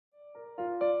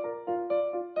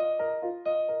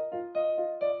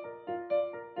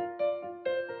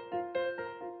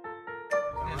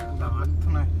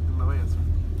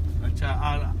আচ্ছা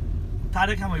আর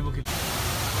তারে খামাইব কি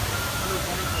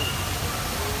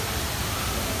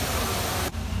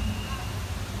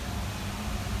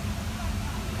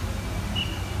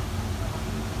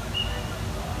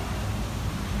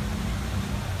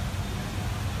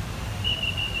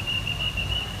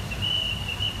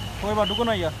कोई बात ढुको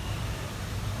ना यार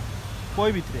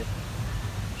कोई भीतरे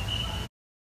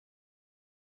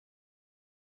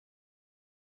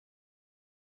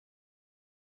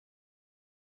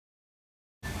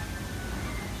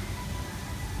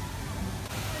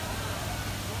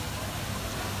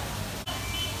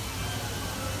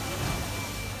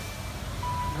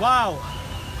Wow,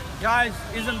 guys,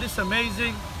 isn't this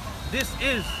amazing? This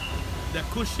is the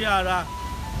Kushiara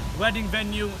wedding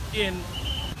venue in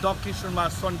Surma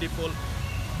River.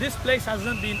 This place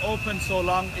hasn't been open so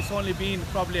long. It's only been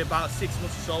probably about 6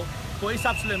 months or so. But it's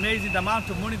absolutely amazing. The amount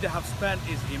of money they have spent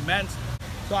is immense.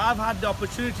 So I've had the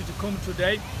opportunity to come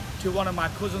today to one of my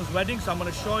cousin's weddings. So I'm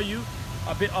going to show you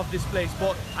a bit of this place.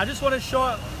 But I just want to show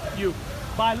you,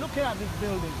 by looking at this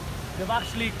building, they've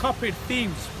actually copied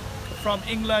themes from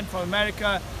England, from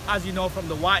America, as you know, from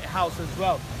the White House as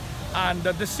well. And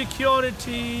the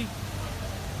security,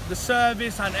 the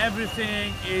service and everything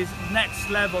is next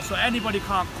level. So anybody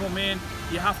can't come in.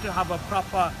 You have to have a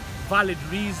proper valid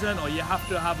reason, or you have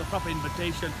to have a proper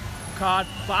invitation card.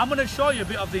 But I'm going to show you a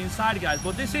bit of the inside, guys.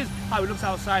 But this is how it looks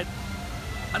outside.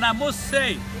 And I must say,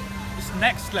 it's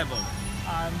next level.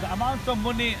 And the amount of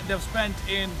money they've spent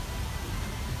in,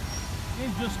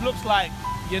 it just looks like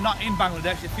you're not in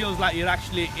Bangladesh. It feels like you're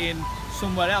actually in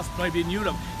somewhere else, maybe in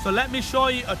Europe. So let me show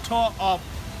you a tour of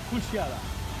Kushiara.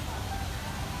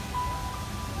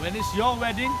 When it's your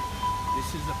wedding, this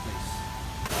is the place.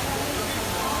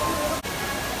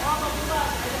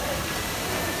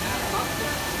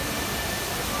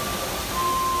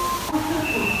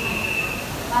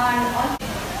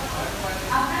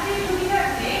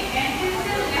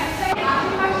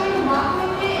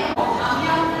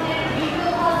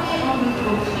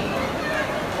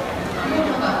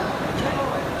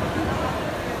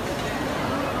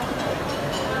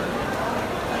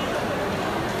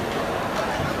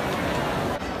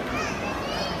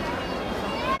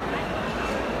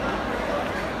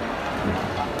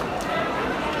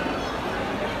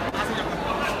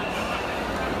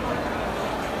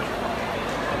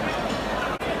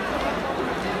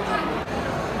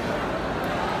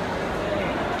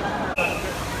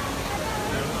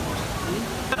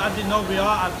 As you know, we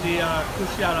are at the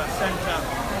Kushiara Center,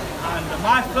 and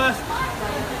my first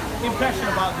impression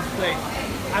about this place,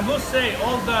 I must say,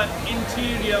 all the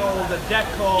interior, all the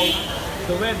decor,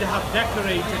 the way they have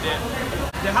decorated it,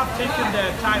 they have taken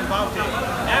their time about it.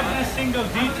 Every single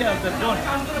detail they've done,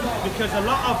 because a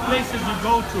lot of places you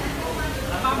go to,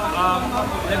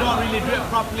 they don't really do it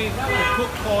properly. They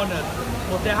cut corners,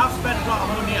 but they have spent a lot of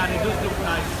money and it does look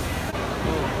nice.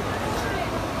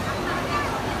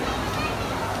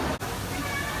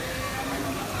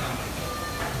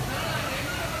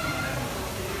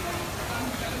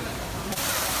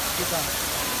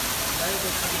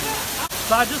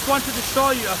 So I just wanted to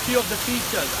show you a few of the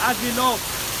features. As you know,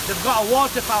 they've got a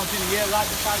water fountain here right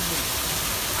beside me.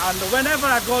 And whenever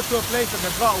I go to a place and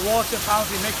they've got a water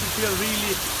fountain, it makes me feel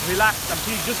really relaxed and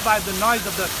peaceful just by the noise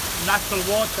of the natural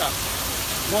water.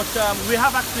 But we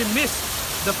have actually missed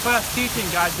the first seating,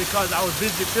 guys, because I was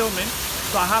busy filming.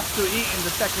 So I have to eat in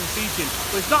the second seating.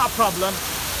 But it's not a problem.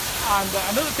 And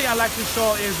another thing I like to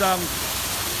show is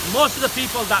most of the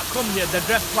people that come here, they're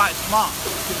dressed quite smart,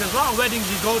 because a lot of weddings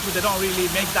you go to, they don't really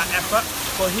make that effort.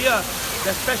 But here,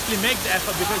 they especially make the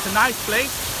effort because it's a nice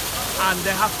place and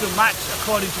they have to match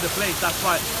according to the place, that's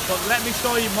why. But let me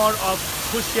show you more of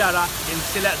Kushiara in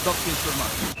Sylhet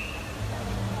Division.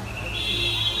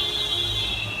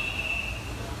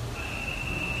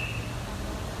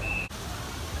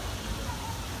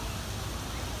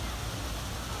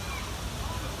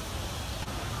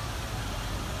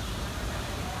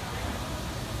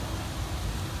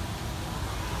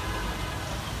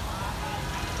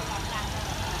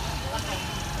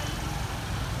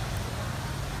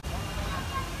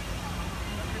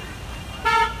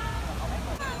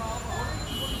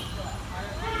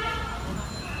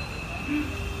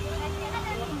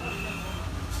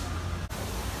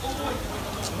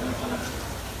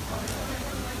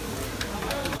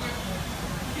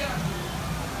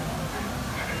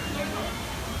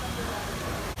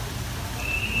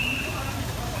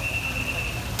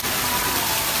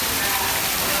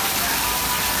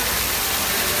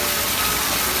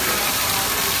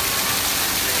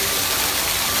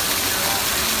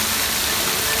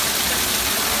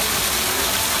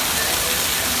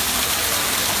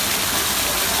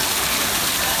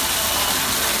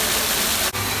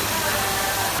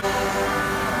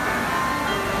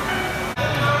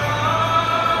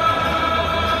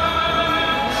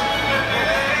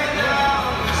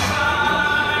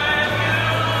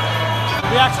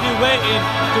 we're actually waiting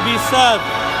to be served.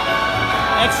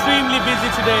 Extremely busy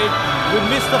today. We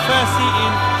missed the first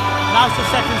seating, now it's the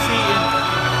second seating.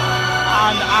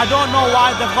 And I don't know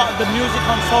why they've got the music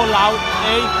on so loud,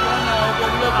 eh?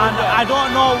 And I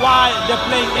don't know why they're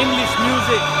playing English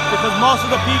music, because most of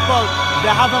the people,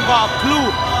 they haven't got a clue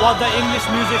what the English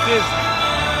music is.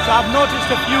 So I've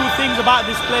noticed a few things about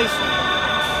this place.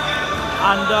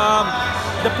 And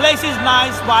the place is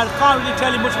nice, but I can't really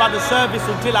tell you much about the service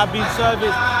until I've been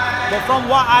serviced. But from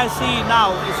what I see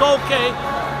now, it's okay.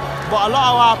 But a lot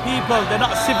of our people, they're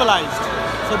not civilized.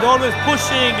 So they're always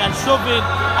pushing and shoving,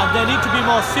 and they need to be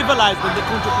more civilized when they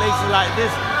come to places like this.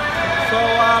 So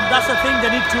that's the thing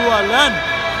they need to learn.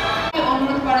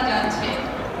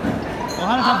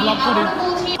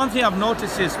 One thing I've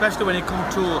noticed is, especially when you come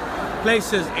to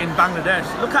places in Bangladesh,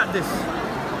 look at this.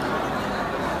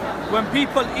 When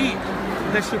people eat,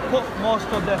 they should put most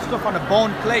of their stuff on a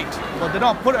bone plate, but they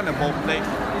don't put it on a bone plate.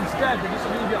 Instead, they just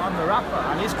leave it on the wrapper,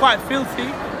 and it's quite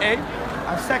filthy, A,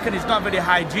 and second, it's not very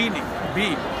hygienic,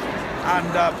 B.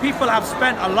 And people have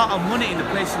spent a lot of money in a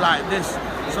place like this,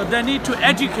 so they need to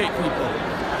educate people.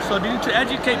 So they need to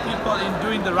educate people in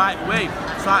doing the right way,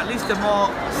 so at least they're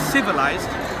more civilized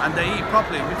and they eat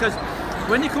properly. Because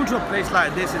when you come to a place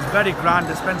like this, it's very grand,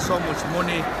 they spend so much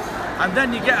money, and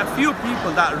then you get a few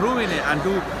people that ruin it and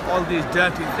do all these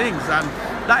dirty things, and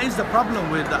that is the problem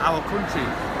with our country.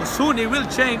 But soon it will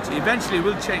change, eventually it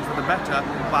will change for the better,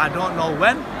 but I don't know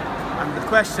when, and the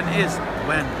question is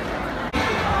when.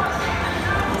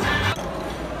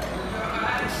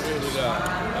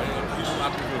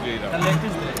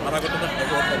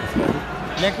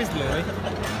 Leg piece right?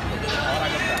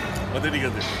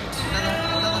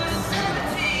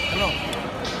 Hello.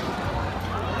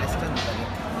 I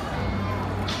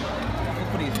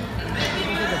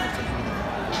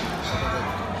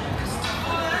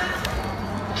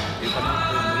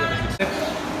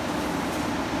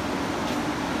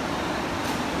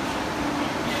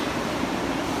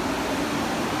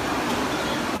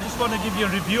just want to give you a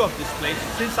review of this place.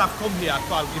 Since I've come here, I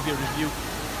thought I'll give you a review.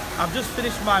 I've just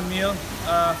finished my meal.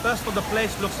 First of all, the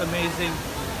place looks amazing.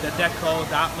 The decor,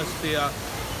 the atmosphere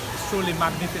is truly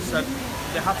magnificent.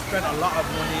 They have spent a lot of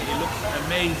money. It looks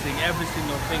amazing, every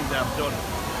single thing they have done.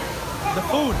 The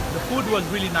food was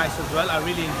really nice as well. I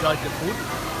really enjoyed the food.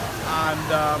 And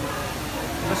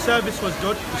the service was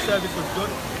good.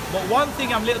 But one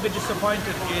thing I'm a little bit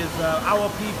disappointed is our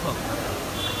people.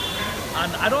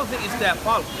 And I don't think it's their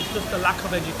fault. It's just the lack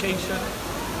of education,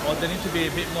 or they need to be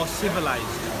a bit more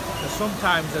civilized. Because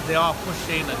sometimes they are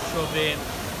pushing and shoving,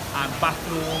 and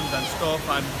bathrooms and stuff,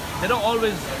 and they don't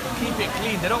always keep it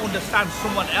clean. They don't understand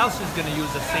someone else is going to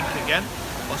use the sink again,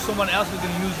 or someone else is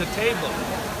going to use the table.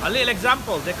 A little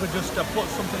example, they could just put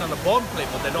something on the bone plate,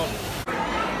 but they don't.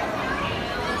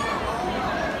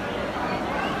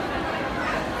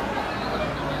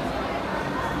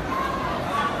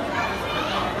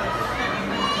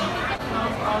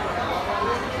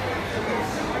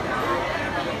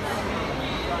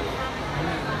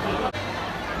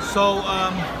 So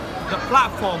the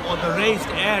platform, or the raised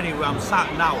area where I'm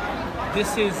sat now,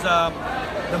 this is the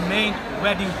main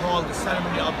wedding hall, the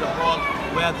ceremony of the hall,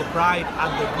 where the bride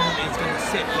and the groom is going to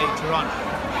sit later on.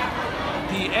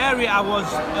 The area I was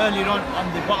earlier on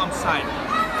the bottom side,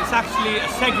 it's actually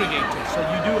segregated. So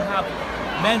you do have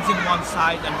men's in one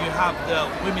side and you have the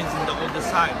women's in the other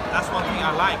side. That's one thing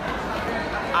I like.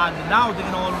 And now they're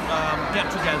going to all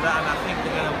get together, and I think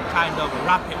they're going to kind of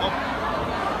wrap it up.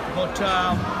 But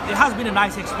it has been a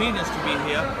nice experience to be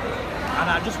here,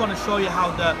 and I just want to show you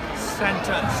how the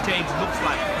center stage looks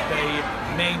like, the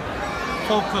main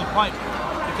focal point,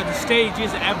 because the stage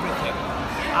is everything.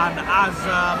 And as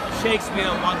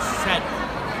Shakespeare once said,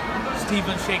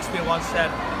 Stephen Shakespeare once said,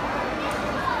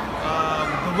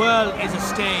 the world is a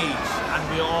stage and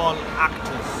we're all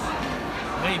actors.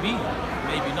 Maybe,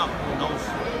 maybe not, who knows.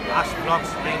 Ash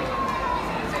Vlogs in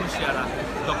Kushiara,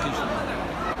 location.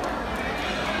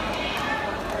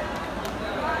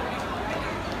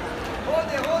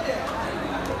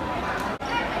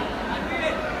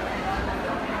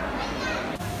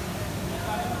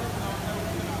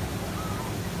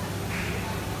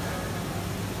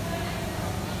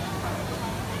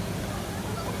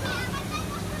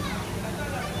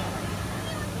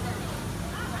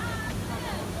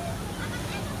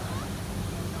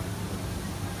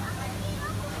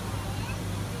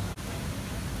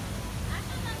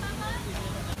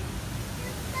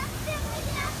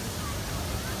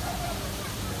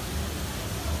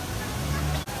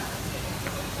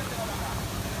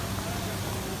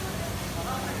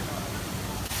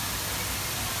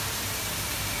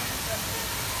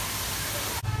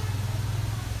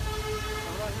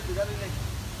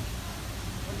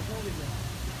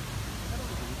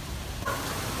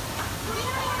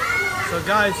 So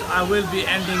guys, I will be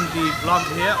ending the vlog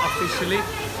here officially.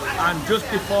 And just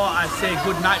before I say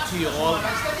good night to you all,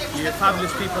 you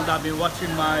fabulous people that have been watching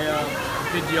my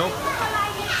video.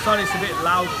 Sorry it's a bit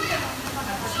loud.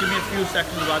 Just give me a few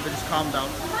seconds while they just calm down.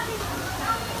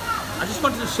 I just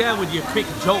wanted to share with you a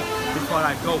quick joke before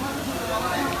I go.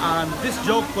 And this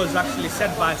joke was actually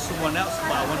said by someone else,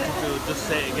 but I wanted to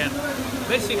just say it again.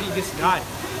 Basically, this guy,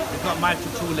 he got married to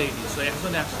two ladies. So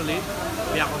একজন actually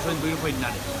বিয়া করছেন দুই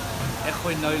কন্যা। এক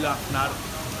কন্যা হইল আপনার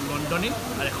লন্ডনে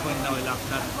আর এক কন্যা হইল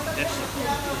আপনার দেশে।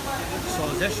 সো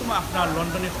যে সময় আপনার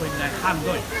লন্ডনে কন্যায় খান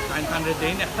দই, তাইনখানরে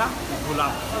দেন একটা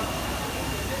গোলাপ।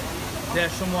 যে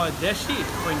সময় দেশি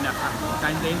কন্যা খান,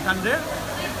 তাইনখানরে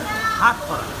হাত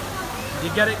করা। You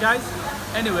get it, guys?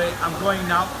 Anyway, I'm going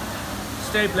now.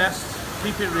 Stay blessed,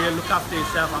 keep it real, look after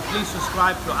yourself, and please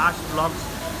subscribe to Ash Vlogs.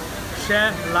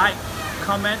 Share, like,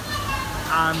 comment,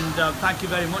 and thank you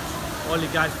very much, all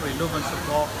you guys, for your love and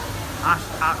support. Ash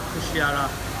at Kushiara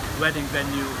wedding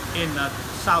venue in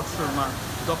South Surma,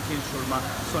 Dhaka and Surma,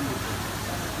 Sunday.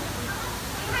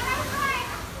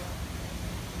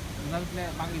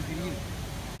 Gracias.